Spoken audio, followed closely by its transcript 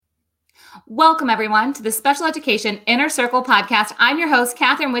Welcome, everyone, to the Special Education Inner Circle podcast. I'm your host,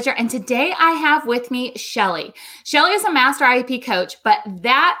 Catherine Witcher, and today I have with me Shelly. Shelly is a master IEP coach, but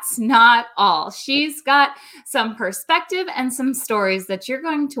that's not all. She's got some perspective and some stories that you're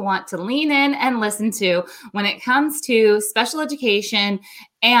going to want to lean in and listen to when it comes to special education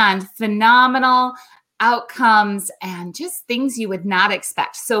and phenomenal outcomes and just things you would not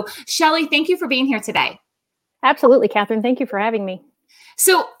expect. So, Shelly, thank you for being here today. Absolutely, Catherine. Thank you for having me.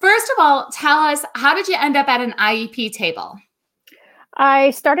 So first of all, tell us, how did you end up at an IEP table?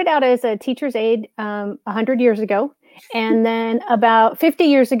 I started out as a teacher's aide 100 years ago. And then about 50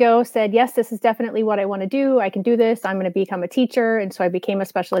 years ago said, yes, this is definitely what I want to do. I can do this. I'm going to become a teacher. And so I became a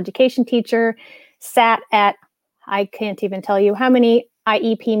special education teacher, sat at, I can't even tell you how many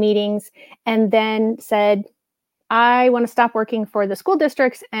IEP meetings, and then said, I want to stop working for the school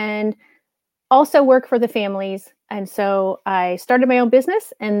districts and also work for the families. And so I started my own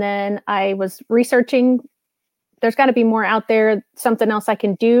business, and then I was researching, there's got to be more out there, something else I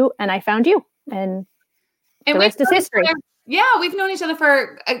can do. And I found you, and the rest is history. We've known each other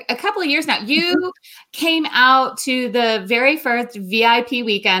for a couple of years now. You came out to the very first VIP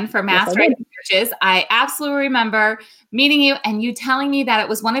weekend for Master IEP Coaches. I absolutely remember meeting you and you telling me that it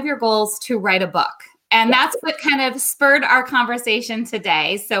was one of your goals to write a book. And that's what kind of spurred our conversation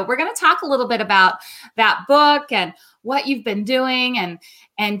today. So we're going to talk a little bit about that book and what you've been doing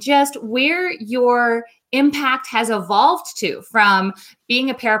and just where your impact has evolved to, from being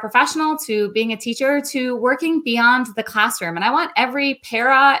a paraprofessional to being a teacher to working beyond the classroom. And I want every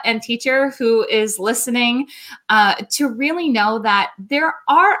para and teacher who is listening to really know that there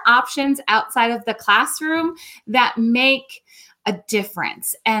are options outside of the classroom that make a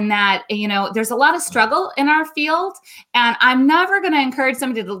difference, and that, there's a lot of struggle in our field, and I'm never going to encourage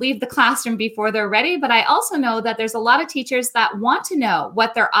somebody to leave the classroom before they're ready. But I also know that there's a lot of teachers that want to know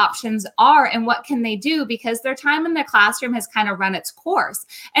what their options are and what can they do, because their time in the classroom has kind of run its course,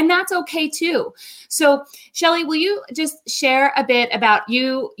 and that's okay too. So Shelly, will you just share a bit about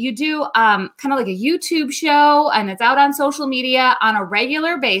you do kind of like a YouTube show, and it's out on social media on a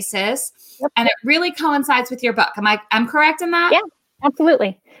regular basis. Yep. And it really coincides with your book. I'm correct in that? Yeah,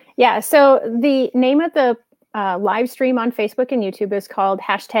 absolutely. Yeah. So the name of the live stream on Facebook and YouTube is called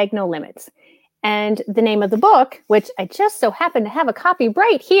 #NoLimits. And the name of the book, which I just so happen to have a copy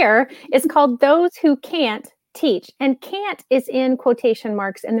right here, is called Those Who Can't Teach. And can't is in quotation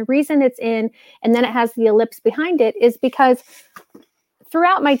marks. And the reason it's in, and then it has the ellipse behind it, is because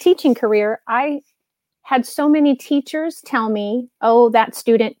throughout my teaching career, I had so many teachers tell me, oh, that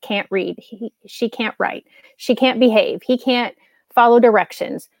student can't read. She can't write. She can't behave. He can't follow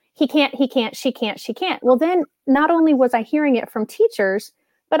directions. She can't. Well, then not only was I hearing it from teachers,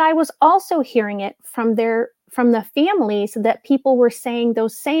 but I was also hearing it from the families, that people were saying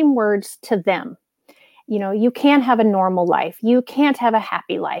those same words to them. You can't have a normal life. You can't have a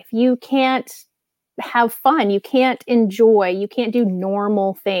happy life. You can't have fun. You can't enjoy. You can't do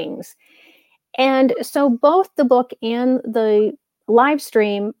normal things. And so both the book and the live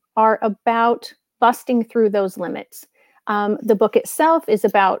stream are about busting through those limits. The book itself is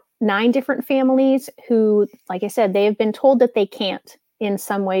about 9 different families who, like I said, they have been told that they can't in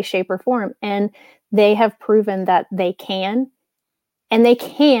some way, shape, or form. And they have proven that they can. And they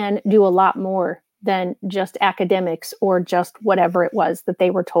can do a lot more than just academics or just whatever it was that they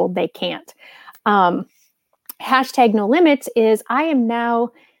were told they can't. #NoLimits is, I am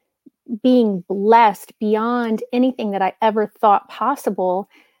now being blessed beyond anything that I ever thought possible,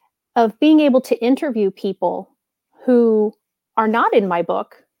 of being able to interview people who are not in my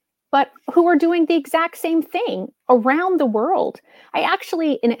book, but who are doing the exact same thing around the world. I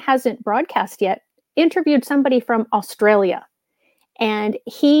actually, and it hasn't broadcast yet, interviewed somebody from Australia, and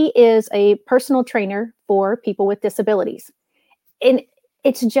he is a personal trainer for people with disabilities. And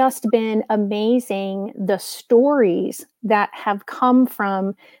it's just been amazing, the stories that have come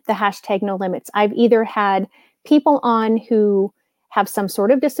from the #NoLimits. I've either had people on who have some sort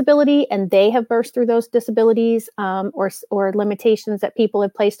of disability and they have burst through those disabilities or limitations that people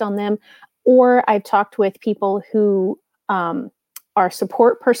have placed on them, or I've talked with people who are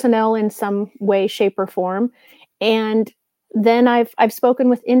support personnel in some way, shape, or form, and then I've spoken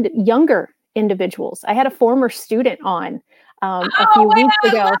with younger individuals. I had a former student on a few weeks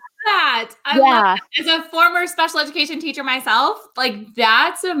ago. I love that. I love that. As a former special education teacher myself,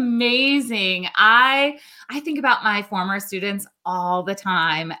 that's amazing. I think about my former students all the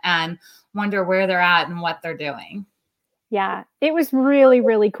time and wonder where they're at and what they're doing. Yeah, it was really,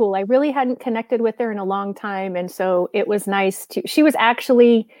 really cool. I really hadn't connected with her in a long time. And so it was nice she was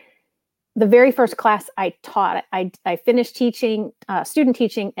actually the very first class I taught, I finished teaching, student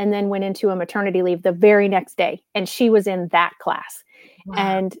teaching, and then went into a maternity leave the very next day. And she was in that class. Wow.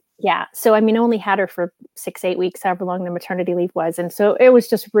 And yeah, so I mean, only had her for 6-8 weeks, however long the maternity leave was. And so it was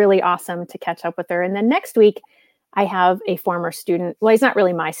just really awesome to catch up with her. And then next week, I have a former student. Well, he's not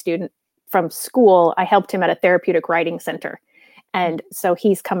really my student from school. I helped him at a therapeutic writing center. And so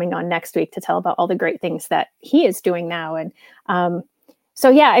he's coming on next week to tell about all the great things that he is doing now. And so,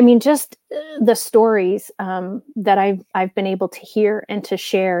 yeah, I mean, just the stories that I've been able to hear and to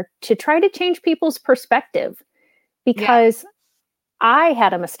share to try to change people's perspective, because I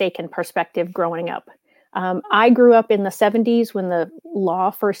had a mistaken perspective growing up. I grew up in the 70s when the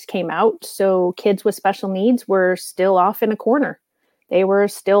law first came out. So kids with special needs were still off in a corner. They were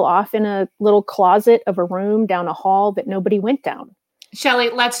still off in a little closet of a room down a hall that nobody went down. Shelly,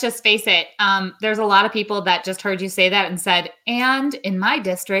 let's just face it. There's a lot of people that just heard you say that and said, and in my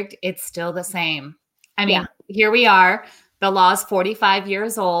district, it's still the same. I mean, Here we are. The law is 45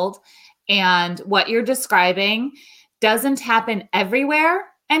 years old. And what you're describing doesn't happen everywhere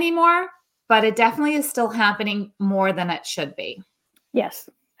anymore, but it definitely is still happening more than it should be. Yes,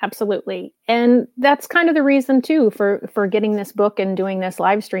 absolutely. And that's kind of the reason too for getting this book and doing this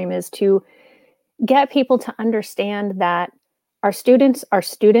live stream, is to get people to understand that our students are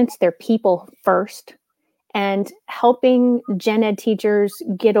students, they're people first, and helping gen ed teachers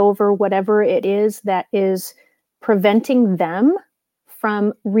get over whatever it is that is preventing them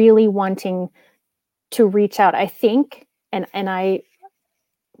from really wanting to reach out. I think, and I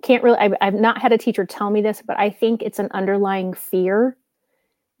can't really, I've not had a teacher tell me this, but I think it's an underlying fear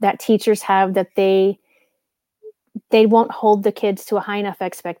that teachers have, that they won't hold the kids to a high enough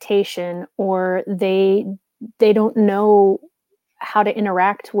expectation, or they don't know how to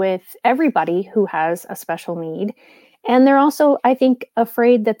interact with everybody who has a special need. And they're also, I think,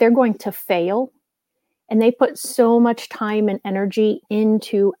 afraid that they're going to fail. And they put so much time and energy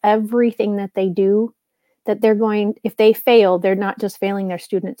into everything that they do, that they're going, if they fail, they're not just failing their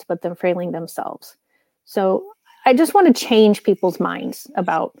students, but they're failing themselves. So I just want to change people's minds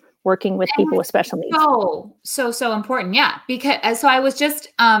about working with people with special needs. So important. Yeah. Because so I was just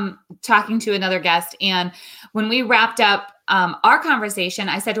talking to another guest, and when we wrapped up our conversation,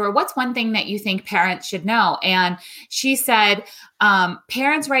 I said to her, what's one thing that you think parents should know? And she said,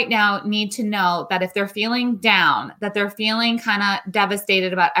 parents right now need to know that if they're feeling down, that they're feeling kind of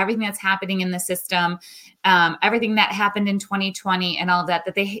devastated about everything that's happening in the system, everything that happened in 2020 and all that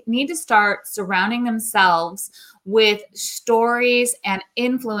they need to start surrounding themselves with stories and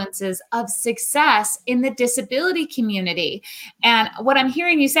influences of success in the disability community. And what I'm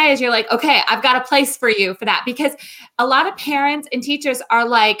hearing you say is, you're like, okay, I've got a place for you for that. Because a lot of parents and teachers are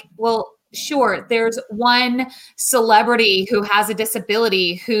like, well, sure, there's one celebrity who has a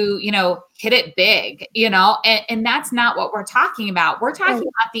disability who, hit it big, and that's not what we're talking about. We're talking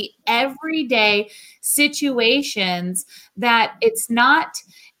about the everyday situations that it's not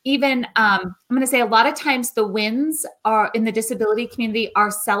even, I'm going to say, a lot of times the wins are in the disability community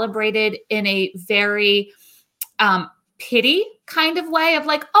are celebrated in a very pity kind of way of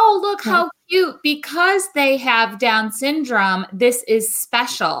like, oh, look how cute, because they have Down syndrome, this is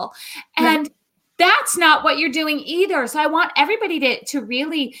special. And that's not what you're doing either. So I want everybody to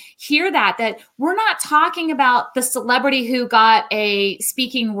really hear that we're not talking about the celebrity who got a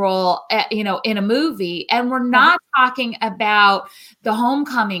speaking role, in a movie. And we're not talking about the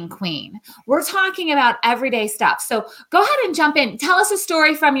homecoming queen. We're talking about everyday stuff. So go ahead and jump in. Tell us a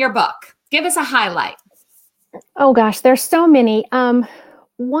story from your book. Give us a highlight. Oh gosh, there's so many.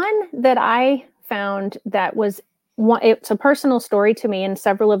 One that I found that was it's a personal story to me, and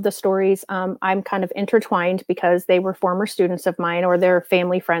several of the stories I'm kind of intertwined because they were former students of mine or their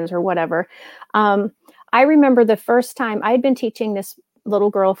family friends or whatever. I remember the first time I had been teaching this little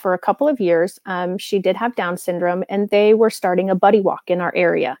girl for a couple of years. She did have Down syndrome, and they were starting a buddy walk in our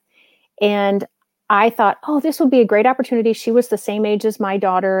area. And I thought, oh, this would be a great opportunity. She was the same age as my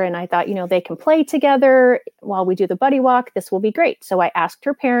daughter. And I thought, they can play together while we do the buddy walk. This will be great. So I asked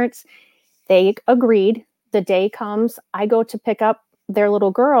her parents. They agreed. The day comes, I go to pick up their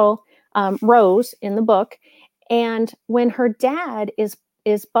little girl, Rose, in the book. And when her dad is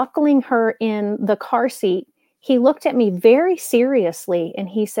buckling her in the car seat, he looked at me very seriously and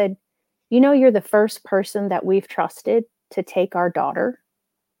he said, you're the first person that we've trusted to take our daughter.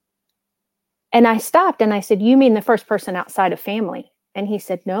 And I stopped and I said, you mean the first person outside of family? And he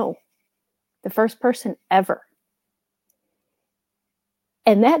said, no, the first person ever.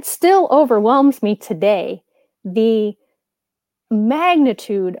 And that still overwhelms me today, the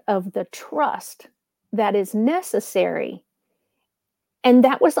magnitude of the trust that is necessary And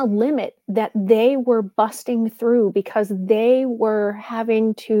that was a limit that they were busting through because they were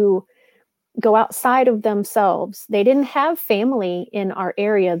having to go outside of themselves. They didn't have family in our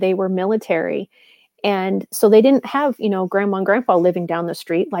area. They were military. And so they didn't have, grandma and grandpa living down the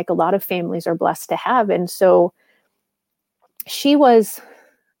street like a lot of families are blessed to have. And so she was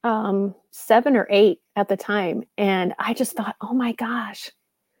 7 or 8 at the time. And I just thought, oh my gosh,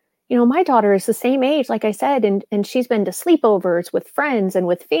 my daughter is the same age, like I said, and she's been to sleepovers with friends and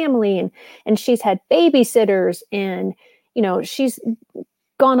with family, and she's had babysitters, and, she's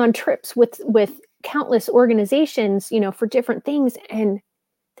gone on trips with countless organizations, for different things. And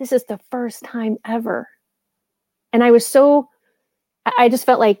this is the first time ever. And I just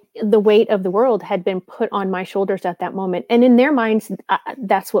felt like the weight of the world had been put on my shoulders at that moment. And in their minds,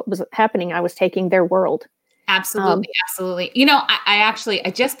 that's what was happening. I was taking their world. Absolutely. Absolutely.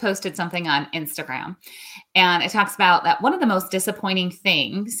 I just posted something on Instagram, and it talks about that one of the most disappointing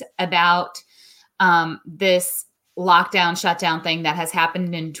things about this lockdown, shutdown thing that has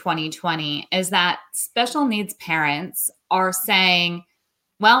happened in 2020 is that special needs parents are saying,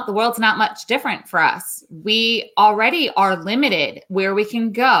 well, the world's not much different for us. We already are limited where we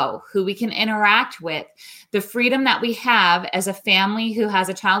can go, who we can interact with. The freedom that we have as a family who has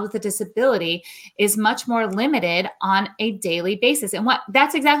a child with a disability is much more limited on a daily basis. And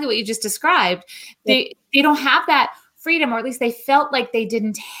that's exactly what you just described. They don't have that freedom, or at least they felt like they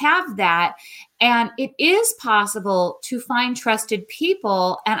didn't have that. And it is possible to find trusted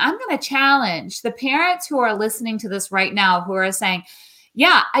people. And I'm going to challenge the parents who are listening to this right now, who are saying,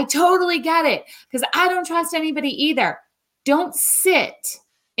 yeah, I totally get it, because I don't trust anybody either. Don't sit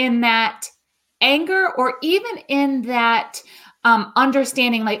in that anger, or even in that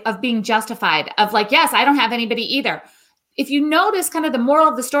understanding of being justified of yes, I don't have anybody either. If you notice, kind of the moral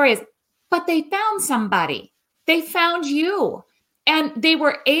of the story is, but they found somebody. They found you. And they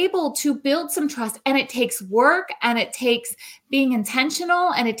were able to build some trust, and it takes work, and it takes being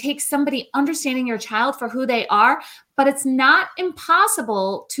intentional, and it takes somebody understanding your child for who they are. But it's not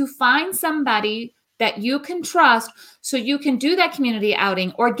impossible to find somebody that you can trust so you can do that community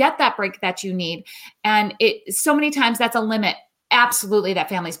outing or get that break that you need. And so many times that's a limit, absolutely, that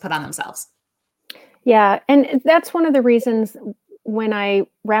families put on themselves. Yeah. And that's one of the reasons when I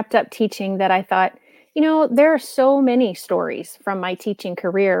wrapped up teaching that I thought, there are so many stories from my teaching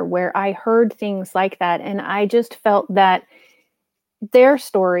career where I heard things like that. And I just felt that their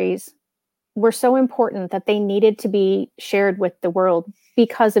stories were so important that they needed to be shared with the world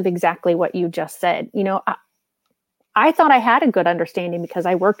because of exactly what you just said. I thought I had a good understanding because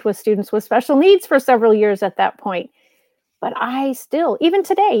I worked with students with special needs for several years at that point. But I still, even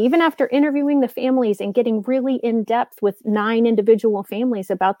today, even after interviewing the families and getting really in depth with 9 individual families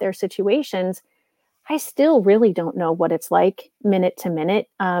about their situations, I still really don't know what it's like minute to minute.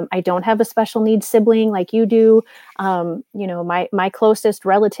 I don't have a special needs sibling like you do. My closest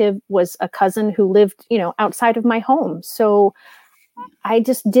relative was a cousin who lived, outside of my home. So I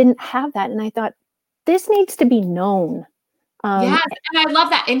just didn't have that. And I thought, this needs to be known. Yes, and I love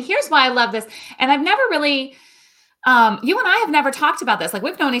that. And here's why I love this. And I've never really... you and I have never talked about this.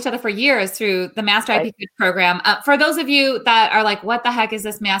 We've known each other for years through the Master IP Coach program. For those of you that are like, what the heck is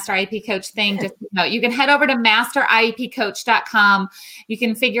this Master IP Coach thing? Just you can head over to masteriepcoach.com. You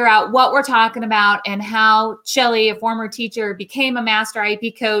can figure out what we're talking about and how Shelly, a former teacher, became a Master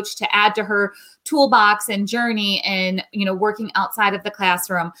IP Coach to add to her toolbox and journey and, working outside of the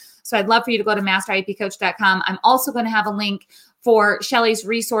classroom. So I'd love for you to go to masteriepcoach.com. I'm also going to have a link for Shelly's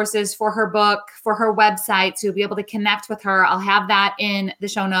resources, for her book, for her website. So you'll be able to connect with her. I'll have that in the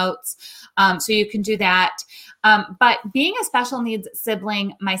show notes. So you can do that. But being a special needs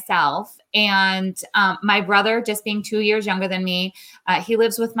sibling myself, and my brother just being 2 years younger than me, he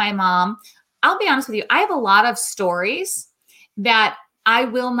lives with my mom. I'll be honest with you, I have a lot of stories that I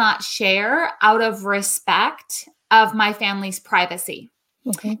will not share out of respect of my family's privacy.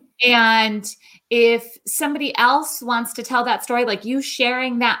 Okay. And if somebody else wants to tell that story, like you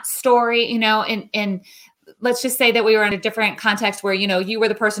sharing that story, and let's just say that we were in a different context where, you were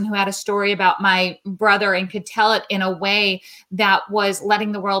the person who had a story about my brother and could tell it in a way that was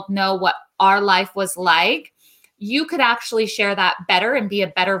letting the world know what our life was like. You could actually share that better and be a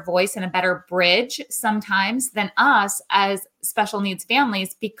better voice and a better bridge sometimes than us as special needs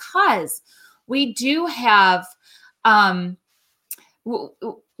families, because we do have,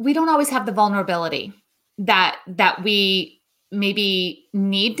 we don't always have the vulnerability that we maybe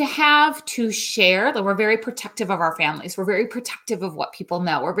need to have to share. That we're very protective of our families. We're very protective of what people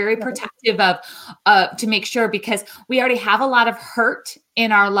know. We're very protective of to make sure, because we already have a lot of hurt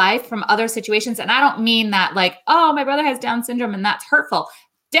in our life from other situations. And I don't mean that like, oh, my brother has Down syndrome and that's hurtful.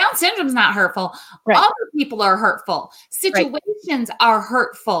 Down syndrome is not hurtful. Right. Other people are hurtful. Situations are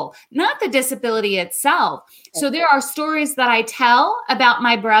hurtful, not the disability itself. So there are stories that I tell about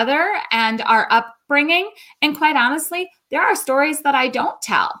my brother and our upbringing. And quite honestly, there are stories that I don't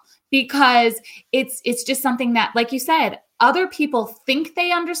tell, because it's just something that, like you said, other people think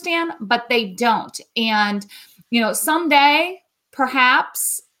they understand, but they don't. And, someday,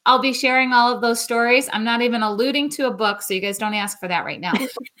 perhaps I'll be sharing all of those stories. I'm not even alluding to a book, so you guys don't ask for that right now.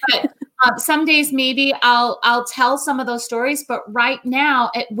 But some days maybe I'll tell some of those stories. But right now,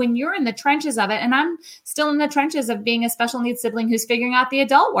 when you're in the trenches of it, and I'm still in the trenches of being a special needs sibling who's figuring out the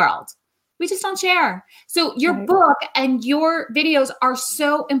adult world, we just don't share. So your book and your videos are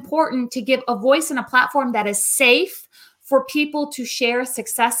so important to give a voice and a platform that is safe for people to share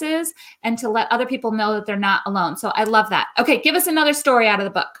successes and to let other people know that they're not alone. So I love that. Okay, give us another story out of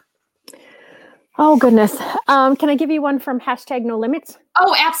the book. Oh, goodness. Can I give you one from #NoLimits?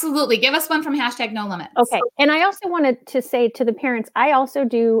 Oh, absolutely. Give us one from #NoLimits. Okay. And I also wanted to say to the parents, I also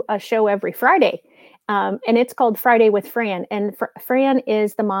do a show every Friday. And it's called Friday with Fran. And Fran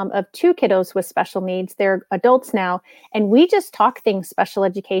is the mom of 2 kiddos with special needs. They're adults now. And we just talk things special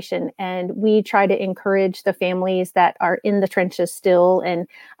education. And we try to encourage the families that are in the trenches still. And,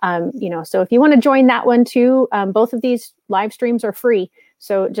 so if you want to join that one too, both of these live streams are free.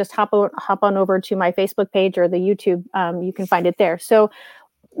 So just hop on over to my Facebook page or the YouTube. You can find it there. So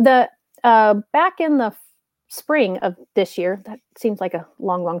the back in the spring of this year, that seems like a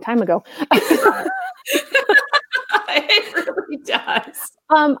long, long time ago. It really does.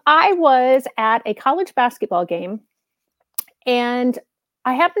 I was at a college basketball game, and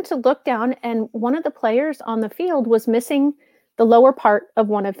I happened to look down, and one of the players on the field was missing the lower part of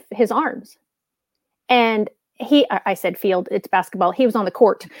one of his arms. And I said field, it's basketball. He was on the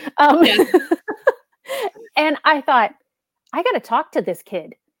court. And I thought, I got to talk to this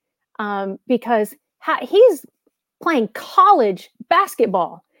kid because he's playing college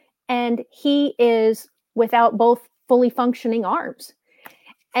basketball, and he is without both fully functioning arms.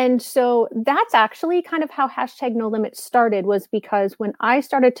 And so that's actually kind of how #NoLimits started, was because when I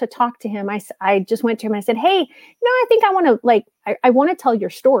started to talk to him, I just went to him and I said, hey, I think I want to I want to tell your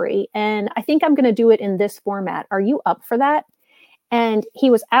story, and I think I'm going to do it in this format. Are you up for that? And he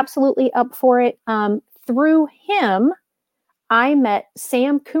was absolutely up for it. Through him, I met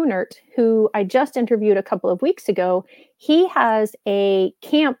Sam Kunert, who I just interviewed a couple of weeks ago. He has a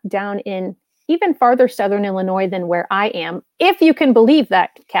camp down in even farther southern Illinois than where I am, if you can believe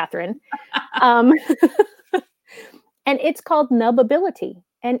that, Catherine. And it's called Nubability.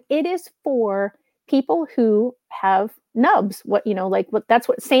 And it is for people who have nubs. That's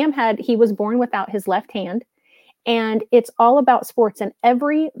what Sam had. He was born without his left hand. And it's all about sports. And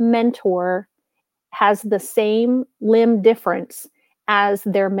every mentor has the same limb difference as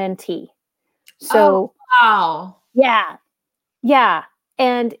their mentee. So, wow. Yeah.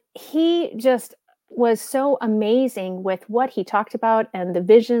 And he just was so amazing with what he talked about and the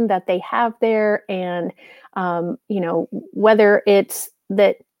vision that they have there. And, whether it's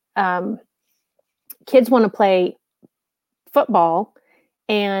that kids want to play football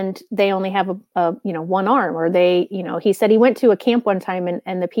and they only have one arm, or he said he went to a camp one time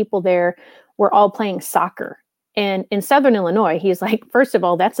and the people there were all playing soccer. And in Southern Illinois, he's like, first of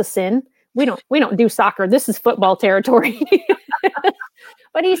all, that's a sin. We don't do soccer. This is football territory.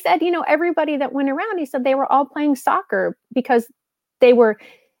 But he said, everybody that went around, he said they were all playing soccer because they were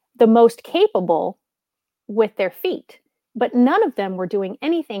the most capable with their feet, but none of them were doing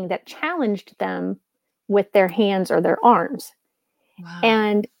anything that challenged them with their hands or their arms. Wow.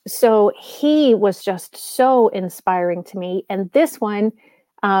 And so he was just so inspiring to me. And this one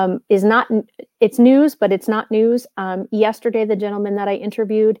it's news, but it's not news. Yesterday, the gentleman that I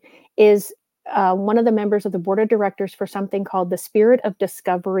interviewed is one of the members of the board of directors for something called the Spirit of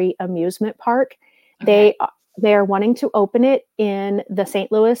Discovery Amusement Park. Okay. They are wanting to open it in the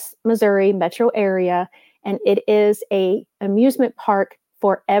St. Louis, Missouri metro area, and it is a amusement park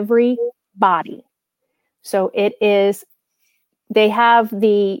for everybody. So they have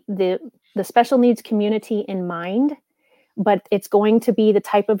the special needs community in mind, but it's going to be the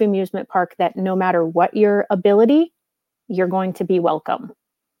type of amusement park that no matter what your ability, you're going to be welcome.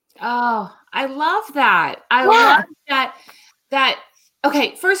 Oh, I love that. I love that.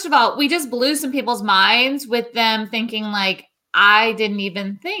 Okay. First of all, we just blew some people's minds with them thinking like, I didn't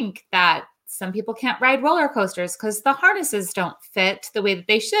even think that Some people can't ride roller coasters because the harnesses don't fit the way that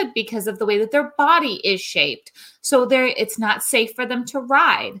they should because of the way that their body is shaped. So it's not safe for them to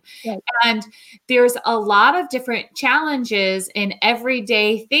ride. Right. And there's a lot of different challenges in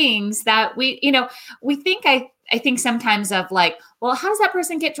everyday things that we think, I think sometimes of like, well, how does that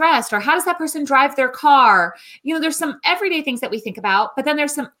person get dressed? Or how does that person drive their car? There's some everyday things that we think about, but then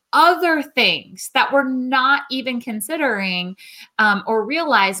there's some other things that we're not even considering or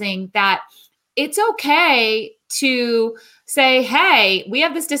realizing that it's okay to say, hey, we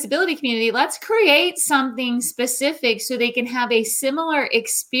have this disability community. Let's create something specific so they can have a similar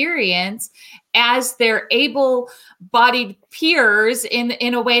experience as their able-bodied peers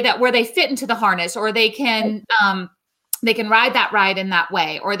in a way that where they fit into the harness, or they can ride that ride in that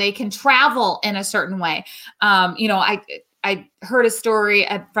way, or they can travel in a certain way. I heard a story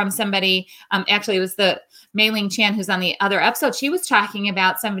from somebody, actually it was the Mei-Ling Chan, who's on the other episode. She was talking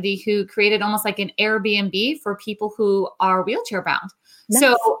about somebody who created almost like an Airbnb for people who are wheelchair bound. Nice.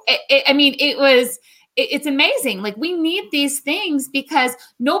 So, it's amazing. Like, we need these things because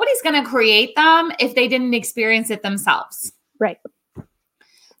nobody's going to create them if they didn't experience it themselves. Right.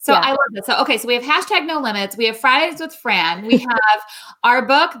 So I love this. So, okay. So we have hashtag no limits. We have Fridays with Fran. We have our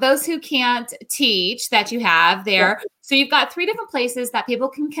book, Those Who Can't Teach, that you have there. Yeah. So you've got 3 different places that people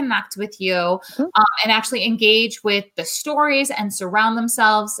can connect with you and actually engage with the stories and surround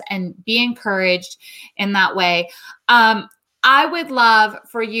themselves and be encouraged in that way. I would love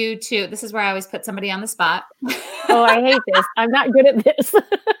for you to, this is where I always put somebody on the spot. Oh, I hate this. I'm not good at this.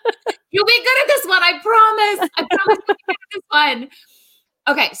 You'll be good at this one. I promise. I promise you'll be good at this one.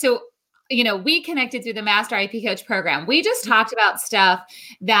 Okay. So, we connected through the Master IEP Coach program. We just talked about stuff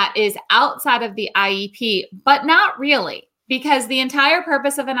that is outside of the IEP, but not really, because the entire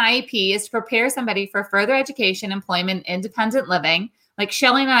purpose of an IEP is to prepare somebody for further education, employment, independent living. Like,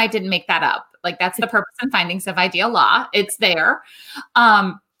 Shelley and I didn't make that up. Like, that's the purpose and findings of Ideal Law. It's there.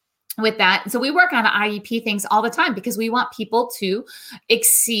 With that. So we work on IEP things all the time because we want people to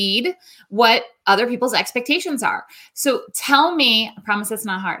exceed what other people's expectations are. So tell me, I promise it's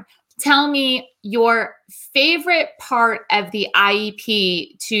not hard. Tell me your favorite part of the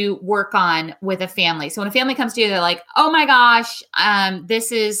IEP to work on with a family. So when a family comes to you, they're like, oh my gosh,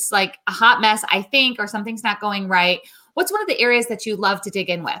 this is like a hot mess, I think, or something's not going right. What's one of the areas that you love to dig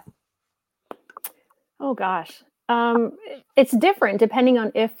in with? Oh gosh. It's different depending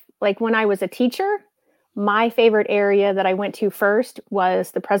on if, like, when I was a teacher, my favorite area that I went to first was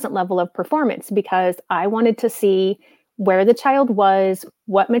the present level of performance, because I wanted to see where the child was,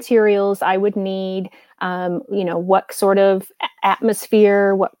 what materials I would need, what sort of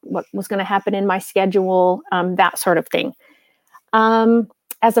atmosphere, what was going to happen in my schedule, that sort of thing.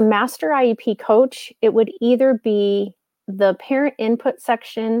 As a Master IEP coach, it would either be the parent input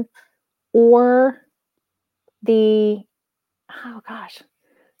section or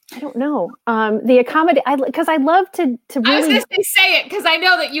I don't know. Because I love to really. I was going to say it because I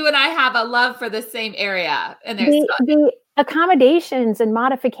know that you and I have a love for the same area. And there's the accommodations and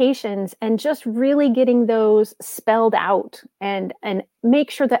modifications, and just really getting those spelled out and make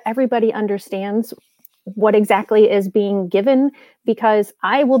sure that everybody understands what exactly is being given. Because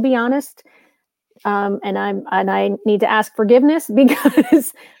I will be honest, and I need to ask forgiveness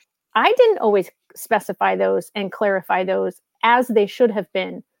because I didn't always specify those and clarify those as they should have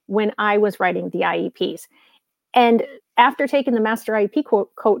been when I was writing the IEPs. And after taking the Master IEP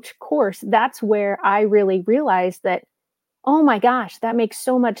Coach course, that's where I really realized that, oh my gosh, that makes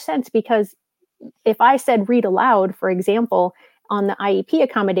so much sense. Because if I said read aloud, for example, on the IEP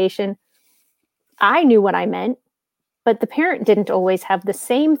accommodation, I knew what I meant, but the parent didn't always have the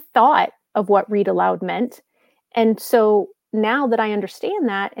same thought of what read aloud meant. And so now that I understand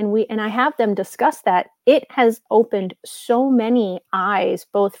that, and I have them discuss that, it has opened so many eyes,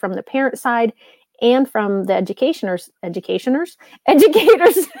 both from the parent side and from the educators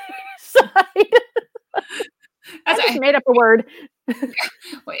side. I just made up a word.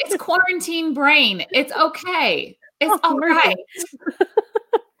 It's quarantine brain. It's okay. It's all right.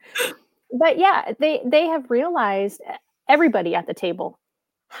 But yeah, they have realized, everybody at the table,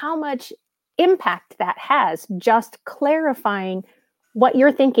 how much impact that has, just clarifying what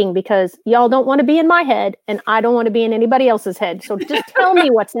you're thinking, because y'all don't want to be in my head and I don't want to be in anybody else's head. So just tell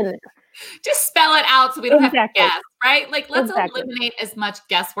me what's in there. Just spell it out so we don't have to Exactly. guess, right? Like, let's Exactly. eliminate as much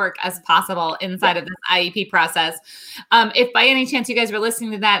guesswork as possible inside of this IEP process. If by any chance you guys were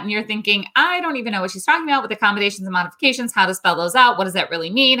listening to that and you're thinking, I don't even know what she's talking about with accommodations and modifications, how to spell those out, what does that really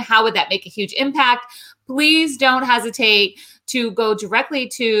mean? How would that make a huge impact? Please don't hesitate to go directly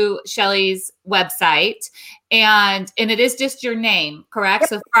to Shelly's website. And it is just your name, correct? Yep.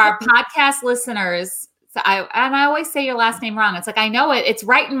 So for our podcast listeners, so I always say your last name wrong. It's like, I know it, it's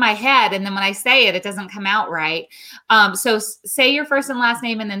right in my head. And then when I say it, it doesn't come out right. So say your first and last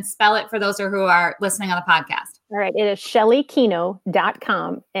name and then spell it for those who are listening on the podcast. All right. It is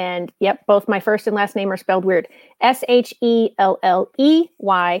ShellyKenow.com. And yep, both my first and last name are spelled weird.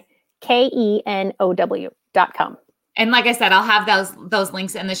 ShellyKenow.com. And like I said, I'll have those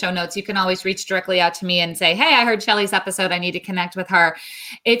links in the show notes. You can always reach directly out to me and say, hey, I heard Shelly's episode. I need to connect with her.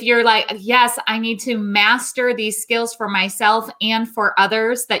 If you're like, yes, I need to master these skills for myself and for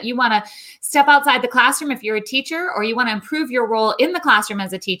others, that you want to step outside the classroom if you're a teacher, or you want to improve your role in the classroom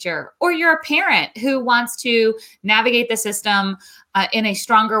as a teacher, or you're a parent who wants to navigate the system in a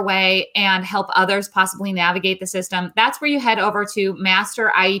stronger way and help others possibly navigate the system, that's where you head over to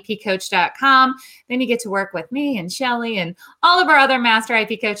masteriepcoach.com. Then you get to work with me and Shelly and all of our other Master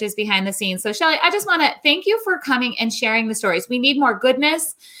IEP coaches behind the scenes. So Shelly, I just want to thank you for coming and sharing the stories. We need more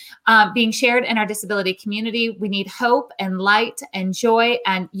goodness being shared in our disability community. We need hope and light and joy.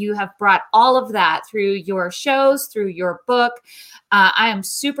 And you have brought all of that through your shows, through your book. I am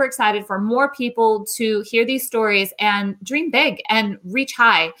super excited for more people to hear these stories and dream big and reach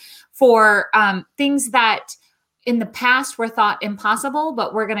high for things that in the past were thought impossible,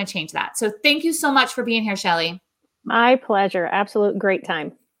 but we're going to change that. So thank you so much for being here, Shelly. My pleasure. Absolute great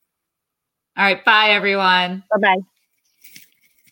time. All right. Bye, everyone. Bye-bye.